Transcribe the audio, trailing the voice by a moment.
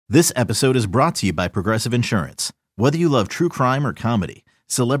This episode is brought to you by Progressive Insurance. Whether you love true crime or comedy,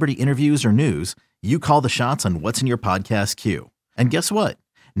 celebrity interviews or news, you call the shots on what's in your podcast queue. And guess what?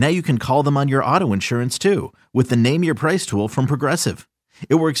 Now you can call them on your auto insurance too with the Name Your Price tool from Progressive.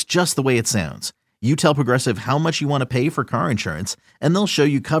 It works just the way it sounds. You tell Progressive how much you want to pay for car insurance, and they'll show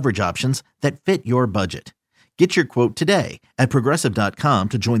you coverage options that fit your budget. Get your quote today at Progressive.com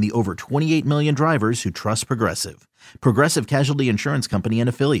to join the over 28 million drivers who trust Progressive. Progressive Casualty Insurance Company and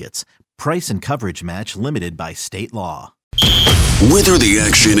Affiliates. Price and coverage match limited by state law. Whether the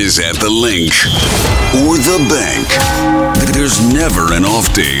action is at the link or the bank, there's never an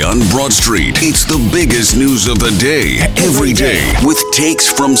off day on Broad Street. It's the biggest news of the day, every day, with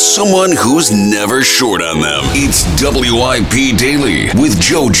takes from someone who's never short on them. It's WIP Daily with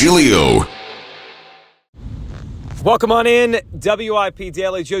Joe Giglio. Welcome on in, WIP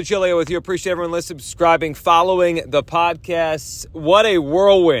Daily. Joe Giglio with you. Appreciate everyone listening, subscribing, following the podcast. What a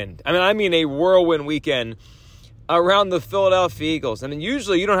whirlwind. I mean a whirlwind weekend around the Philadelphia Eagles.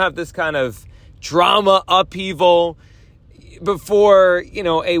 Usually you don't have this kind of drama upheaval before,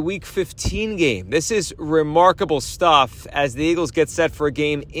 a Week 15 game. This is remarkable stuff as the Eagles get set for a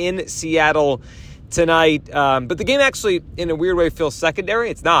game in Seattle tonight. But the game actually, in a weird way, feels secondary.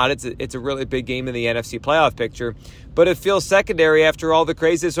 It's not. It's a really big game in the NFC playoff picture. But it feels secondary after all the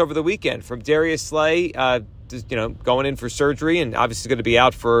craziness over the weekend. From Darius Slay, going in for surgery and obviously going to be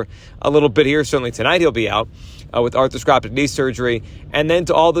out for a little bit here. Certainly tonight he'll be out with arthroscopic knee surgery. And then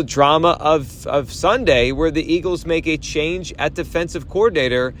to all the drama of Sunday where the Eagles make a change at defensive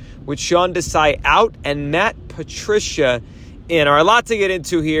coordinator with Sean Desai out and Matt Patricia in. All right, a lot to get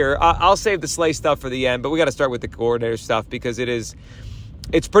into here. I'll save the Slay stuff for the end, but we got to start with the coordinator stuff because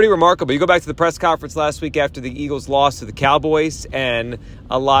it's pretty remarkable. You go back to the press conference last week after the Eagles lost to the Cowboys, and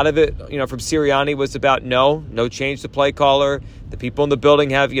a lot of it, from Sirianni was about no change to play caller. The people in the building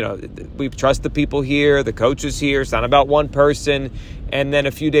have, we trust the people here, the coaches here. It's not about one person. And then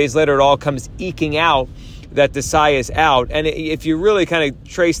a few days later, it all comes eking out that Desai is out. And if you really kind of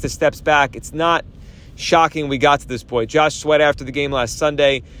trace the steps back, it's not shocking we got to this point. Josh Sweat after the game last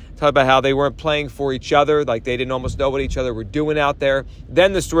Sunday talked about how they weren't playing for each other, like they didn't almost know what each other were doing out there.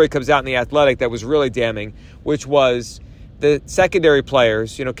 Then the story comes out in The Athletic that was really damning, which was the secondary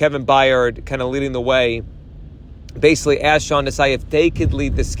players, Kevin Byard kind of leading the way, basically asked Sean Desai if they could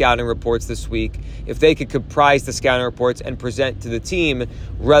lead the scouting reports this week, if they could comprise the scouting reports and present to the team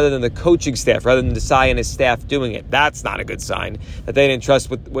rather than the coaching staff, rather than Desai and his staff doing it. That's not a good sign that they didn't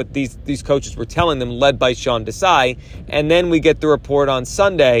trust what these coaches were telling them, led by Sean Desai. And then we get the report on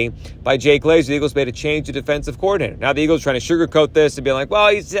Sunday by Jake Glazer. The Eagles made a change to defensive coordinator. Now the Eagles are trying to sugarcoat this and be like, well,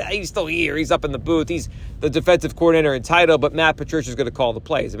 he's still here. He's up in the booth. He's the defensive coordinator entitled, but Matt Patricia is going to call the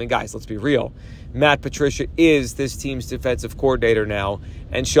plays. Guys, let's be real. Matt Patricia is this team's defensive coordinator now,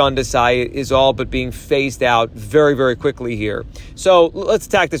 and Sean Desai is all but being phased out very, very quickly here. So let's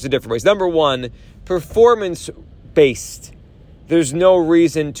attack this in different ways. Number one, performance-based. There's no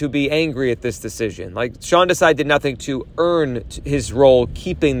reason to be angry at this decision. Like, Sean Desai did nothing to earn his role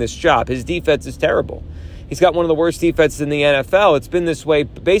keeping this job. His defense is terrible. He's got one of the worst defenses in the NFL. It's been this way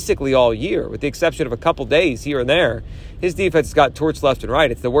basically all year, with the exception of a couple days here and there. His defense has got torched left and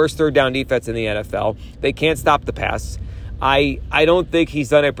right. It's the worst third down defense in the NFL. They can't stop the pass. I don't think he's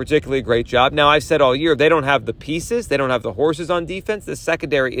done a particularly great job. Now, I've said all year, they don't have the pieces. They don't have the horses on defense. The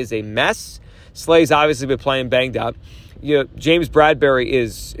secondary is a mess. Slay's obviously been playing banged up. James Bradbury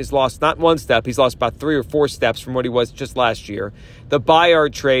is lost not one step. He's lost about 3 or 4 steps from what he was just last year. The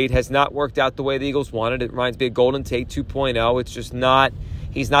Byard trade has not worked out the way the Eagles wanted. It reminds me of Golden Tate 2.0. It's just not,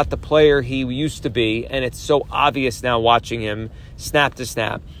 he's not the player he used to be, and it's so obvious now watching him snap to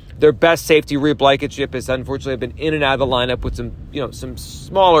snap. Their best safety, Reed Blankenship, has unfortunately been in and out of the lineup with some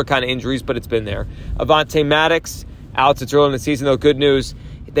smaller kind of injuries, but it's been there. Avonte Maddox out since early in the season, though. Good news,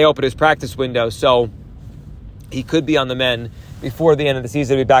 they opened his practice window, so he could be on the mend before the end of the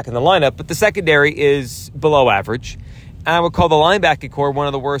season to be back in the lineup. But the secondary is below average. And I would call the linebacking core one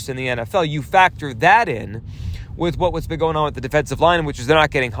of the worst in the NFL. You factor that in with what's been going on with the defensive line, which is they're not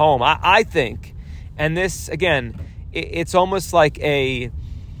getting home. I think, and this, again, it's almost like do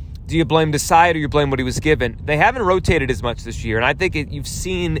you blame Desai or you blame what he was given? They haven't rotated as much this year, and I think you've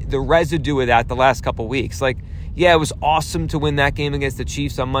seen the residue of that the last couple weeks. Like, yeah, it was awesome to win that game against the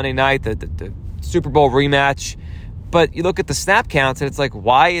Chiefs on Monday night, the Super Bowl rematch. But you look at the snap counts, and it's like,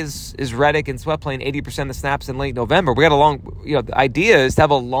 why is Reddick and Sweat playing 80% of the snaps in late November? We got a long, the idea is to have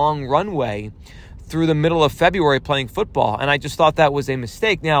a long runway through the middle of February playing football, and I just thought that was a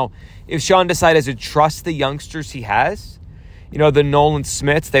mistake. Now, if Sean decides to trust the youngsters he has, the Nolan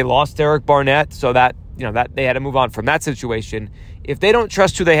Smiths, they lost Eric Barnett, so that they had to move on from that situation. If they don't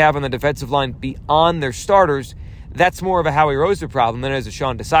trust who they have on the defensive line beyond their starters, that's more of a Howie Roseman problem than it is a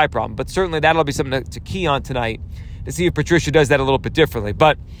Sean Desai problem. But certainly that'll be something to key on tonight to see if Patricia does that a little bit differently.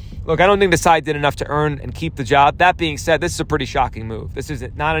 But look, I don't think Desai did enough to earn and keep the job. That being said, this is a pretty shocking move. This is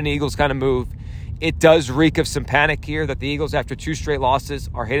not an Eagles kind of move. It does reek of some panic here that the Eagles, after 2 straight losses,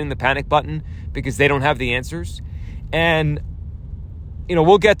 are hitting the panic button because they don't have the answers. And,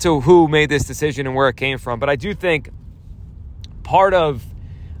 we'll get to who made this decision and where it came from. But I do think part of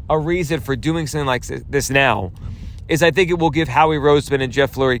a reason for doing something like this now is I think it will give Howie Roseman and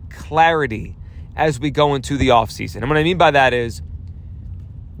Jeff Lurie clarity as we go into the offseason. And what I mean by that is,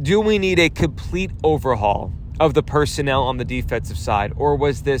 do we need a complete overhaul of the personnel on the defensive side? Or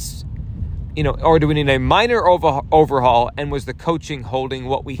was this, or do we need a minor overhaul, and was the coaching holding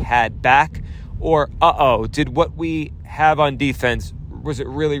what we had back? Or, did what we have on defense, was it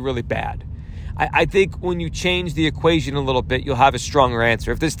really, really bad? I think when you change the equation a little bit, you'll have a stronger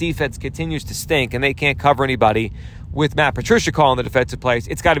answer. If this defense continues to stink and they can't cover anybody with Matt Patricia calling the defensive plays,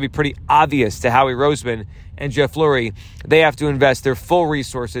 it's got to be pretty obvious to Howie Roseman and Jeff Lurie they have to invest their full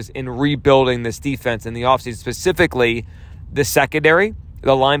resources in rebuilding this defense in the offseason, specifically the secondary,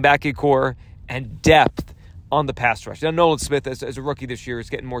 the linebacking core, and depth on the pass rush. Now, Nolan Smith, as a rookie this year, is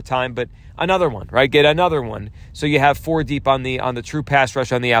getting more time, but another one, right? Get another one. So you have 4 deep on the true pass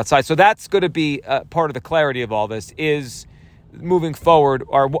rush on the outside. So that's going to be part of the clarity of all this is moving forward,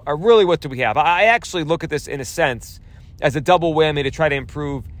 or really what do we have? I actually look at this in a sense as a double whammy to try to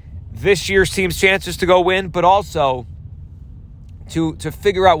improve this year's team's chances to go win, but also to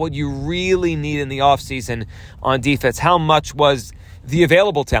figure out what you really need in the offseason on defense. How much was the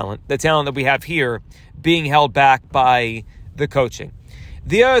available talent, the talent that we have here, being held back by the coaching?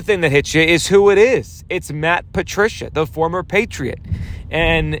 The other thing that hits you is who it is. It's Matt Patricia, the former Patriot.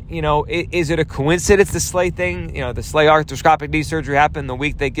 And, is it a coincidence, the Slay thing? The Slay arthroscopic knee surgery happened the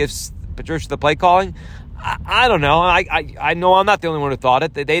week they give Patricia the play calling? I don't know. I know I'm not the only one who thought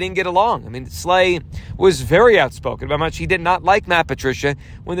it. They didn't get along. I mean, Slay was very outspoken about how much he did not like Matt Patricia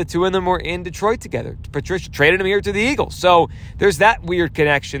when the two of them were in Detroit together. Patricia traded him here to the Eagles. So there's that weird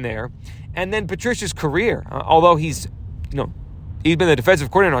connection there. And then Patricia's career, although he's been the defensive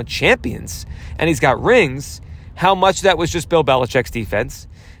coordinator on champions and he's got rings, how much of that was just Bill Belichick's defense.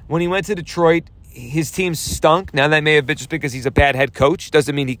 When he went to Detroit, his team stunk. Now, that may have been just because he's a bad head coach.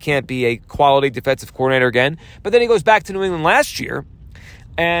 Doesn't mean he can't be a quality defensive coordinator again. But then he goes back to New England last year,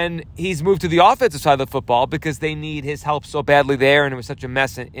 and he's moved to the offensive side of the football because they need his help so badly there, and it was such a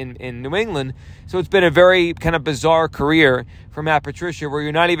mess in New England. So it's been a very kind of bizarre career for Matt Patricia where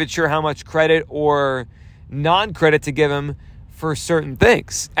you're not even sure how much credit or non-credit to give him for certain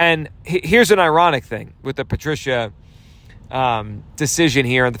things. And here's an ironic thing with the Patricia decision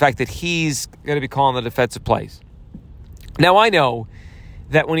here and the fact that he's going to be calling the defensive plays. Now, I know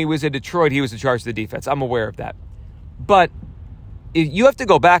that when he was in Detroit, he was in charge of the defense. I'm aware of that. But you have to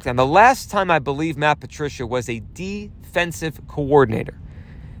go back then. The last time I believe Matt Patricia was a defensive coordinator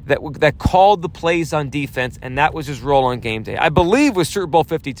that called the plays on defense, and that was his role on game day, I believe was Super Bowl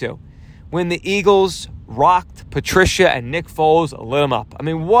 52, when the Eagles rocked Patricia and Nick Foles lit him up. I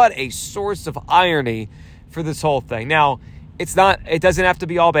mean, what a source of irony for this whole thing. Now, it doesn't have to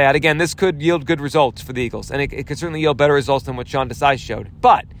be all bad. Again, this could yield good results for the Eagles, and it could certainly yield better results than what Sean Desai showed.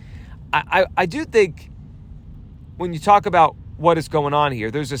 But I do think when you talk about what is going on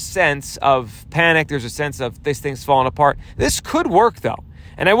here, there's a sense of panic. There's a sense of this thing's falling apart. This could work, though.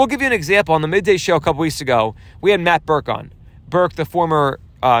 And I will give you an example. On the midday show a couple weeks ago, we had Matt Burke on. Burke, the former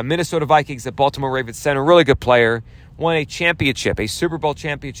Minnesota Vikings at Baltimore Ravens center, really good player, won a championship, a Super Bowl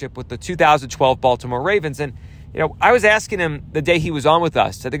championship with the 2012 Baltimore Ravens. And I was asking him the day he was on with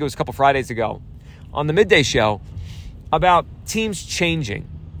us, I think it was a couple Fridays ago, on the midday show, about teams changing.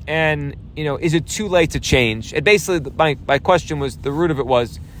 And, is it too late to change? And basically, my question was, the root of it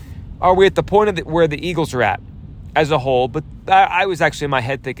was, are we at the point of where the Eagles are at as a whole? But I was actually in my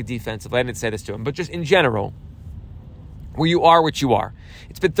head thinking defensively. I didn't say this to him. But just in general, where you are what you are.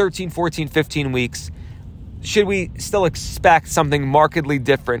 It's been 13, 14, 15 weeks. Should we still expect something markedly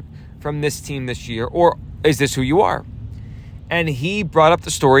different from this team this year? Or is this who you are? And he brought up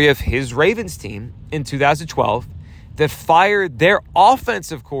the story of his Ravens team in 2012 that fired their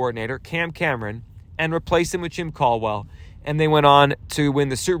offensive coordinator, Cam Cameron, and replaced him with Jim Caldwell. And they went on to win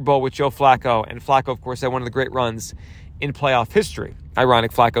the Super Bowl with Joe Flacco. And Flacco, of course, had one of the great runs in playoff history.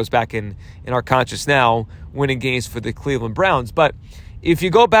 Ironic, Flacco's back in our conscious now, winning games for the Cleveland Browns. But if you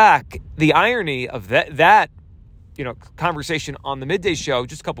go back, the irony of that conversation on the midday show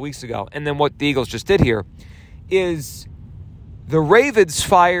just a couple weeks ago, and then what the Eagles just did here, is the Ravens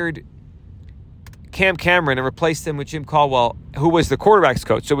fired Cam Cameron and replaced him with Jim Caldwell, who was the quarterback's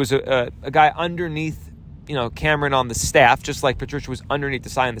coach. So it was a guy underneath, Cameron on the staff, just like Patricia was underneath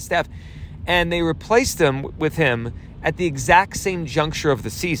Desai on the staff. And they replaced him with him at the exact same juncture of the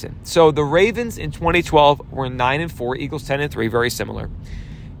season. So the Ravens in 2012 were 9-4, Eagles 10-3, very similar.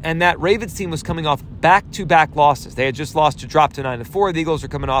 And that Ravens team was coming off back-to-back losses. They had just lost to drop to 9-4. The Eagles are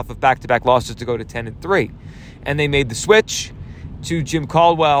coming off of back-to-back losses to go to 10-3. And they made the switch to Jim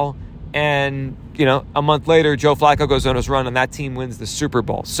Caldwell. And, a month later, Joe Flacco goes on his run, and that team wins the Super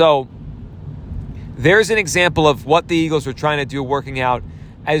Bowl. So there's an example of what the Eagles were trying to do working out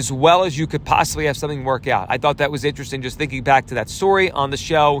as well as you could possibly have something work out. I thought that was interesting, just thinking back to that story on the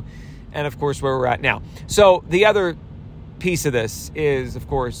show and, of course, where we're at now. So the other piece of this is, of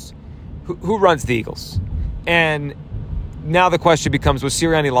course, who runs the Eagles? And now the question becomes, was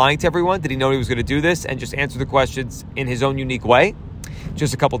Sirianni lying to everyone? Did he know he was going to do this and just answer the questions in his own unique way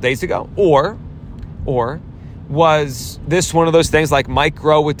just a couple days ago? Or was this one of those things like Mike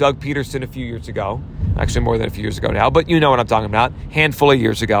Groh with Doug Peterson a few years ago? Actually, more than a few years ago now, but you know what I'm talking about. Handful of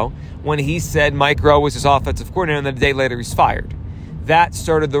years ago, when he said Mike Groh was his offensive coordinator, and then a day later he's fired. That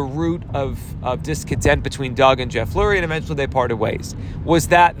started the root of discontent between Doug and Jeff Lurie, and eventually they parted ways. Was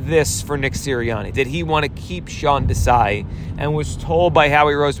that this for Nick Sirianni? Did he want to keep Sean Desai and was told by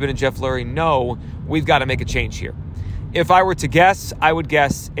Howie Roseman and Jeff Lurie, no, we've got to make a change here? If I were to guess, I would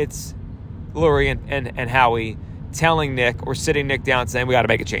guess it's Lurie and Howie telling Nick or sitting Nick down saying, we got to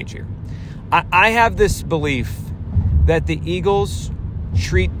make a change here. I have this belief that the Eagles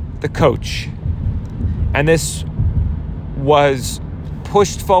treat the coach, and this was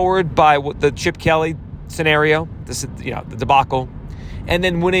pushed forward by the Chip Kelly scenario, the debacle, and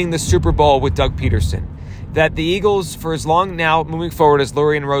then winning the Super Bowl with Doug Peterson. That the Eagles, for as long now moving forward as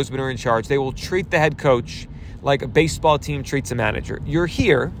Lurie and Roseman are in charge, they will treat the head coach like a baseball team treats a manager. You're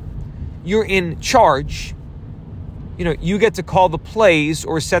here, you're in charge. You get to call the plays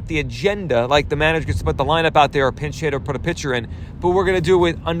or set the agenda, like the manager gets to put the lineup out there or pinch hit or put a pitcher in, but we're going to do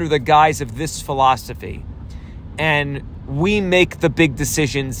it under the guise of this philosophy. And we make the big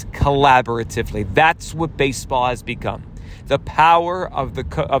decisions collaboratively. That's what baseball has become. The power of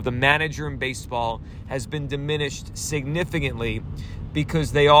the manager in baseball has been diminished significantly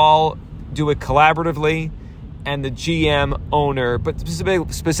because they all do it collaboratively. And the GM owner, but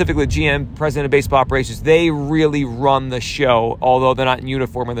specifically GM, president of baseball operations, they really run the show, although they're not in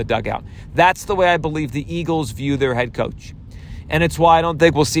uniform in the dugout. That's the way I believe the Eagles view their head coach. And it's why I don't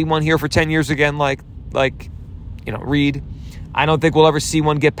think we'll see one here for 10 years again like Reed. I don't think we'll ever see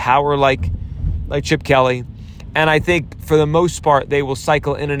one get power like Chip Kelly. And I think for the most part, they will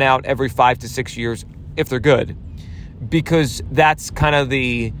cycle in and out every 5 to 6 years if they're good. Because that's kind of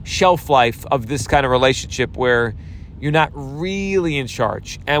the shelf life of this kind of relationship where you're not really in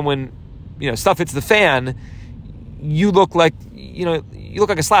charge. And when, stuff hits the fan, you look like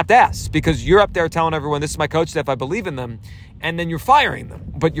a slapped ass because you're up there telling everyone, this is my coach staff, I believe in them. And then you're firing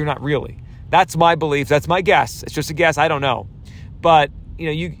them, but you're not really. That's my belief. That's my guess. It's just a guess. I don't know. But,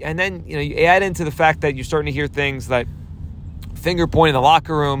 you add into the fact that you're starting to hear things like finger pointing in the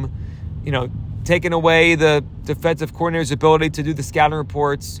locker room, taking away the defensive coordinator's ability to do the scouting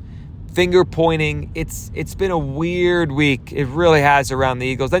reports, finger pointing. It's been a weird week. It really has around the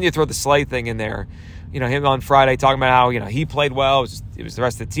Eagles. Then you throw the Slay thing in there. Him on Friday talking about how, he played well. It was the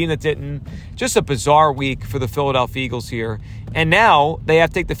rest of the team that didn't. Just a bizarre week for the Philadelphia Eagles here. And now they have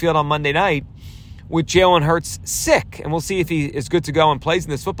to take the field on Monday night with Jalen Hurts sick. And we'll see if he is good to go and plays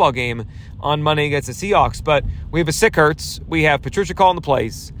in this football game on Monday against the Seahawks. But we have a sick Hurts. We have Patricia calling the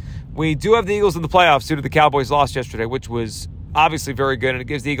plays. We do have the Eagles in the playoffs due to the Cowboys' loss yesterday, which was obviously very good, and it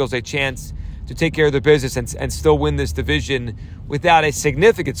gives the Eagles a chance to take care of their business and still win this division without a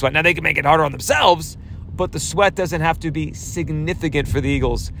significant sweat. Now, they can make it harder on themselves, but the sweat doesn't have to be significant for the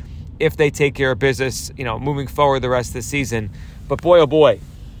Eagles if they take care of business, moving forward the rest of the season. But boy, oh boy,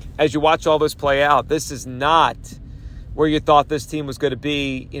 as you watch all this play out, this is not where you thought this team was going to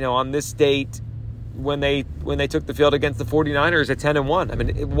be, on this date, when they took the field against the 49ers at 10-1. I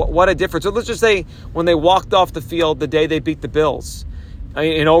mean, what a difference. So let's just say when they walked off the field the day they beat the Bills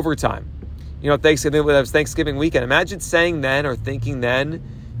in overtime, Thanksgiving, that was Thanksgiving weekend. Imagine saying then or thinking then,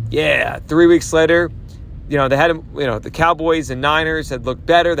 3 weeks later, they had him, the Cowboys and Niners had looked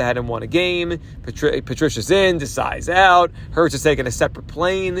better. They hadn't won a game. Patricia's in, Desai's out. Hurts is taking a separate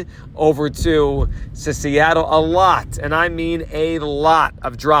plane over to Seattle. A lot, and I mean a lot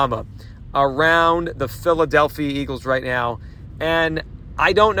of drama around the Philadelphia Eagles right now. And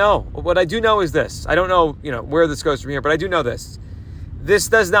I don't know. What I do know is this. I don't know, where this goes from here, but I do know this. This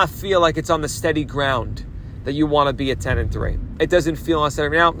does not feel like it's on the steady ground that you want to be at 10-3. It doesn't feel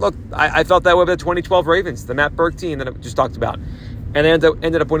necessary. Now, look, I felt that way with the 2012 Ravens, the Matt Burke team that I just talked about, and they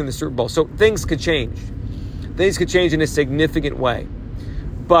ended up winning the Super Bowl. So things could change. Things could change in a significant way.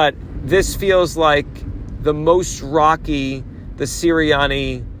 But this feels like the most rocky the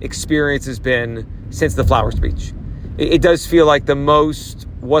Sirianni experience has been since the Flower speech. It does feel like the most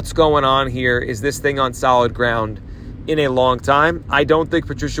what's going on here is this thing on solid ground in a long time. I don't think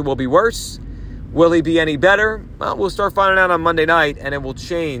Patricia will be worse. Will he be any better? Well, we'll start finding out on Monday night, and it will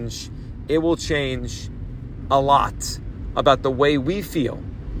change. It will change a lot about the way we feel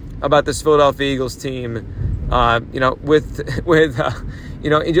about this Philadelphia Eagles team. In a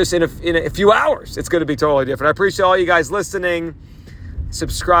few hours, it's going to be totally different. I appreciate all you guys listening,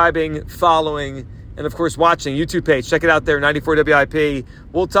 subscribing, following, and of course watching. YouTube page, check it out there, 94 WIP.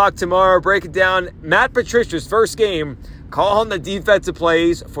 We'll talk tomorrow, break it down. Matt Patricia's first game, calling the defensive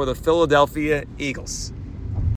plays for the Philadelphia Eagles.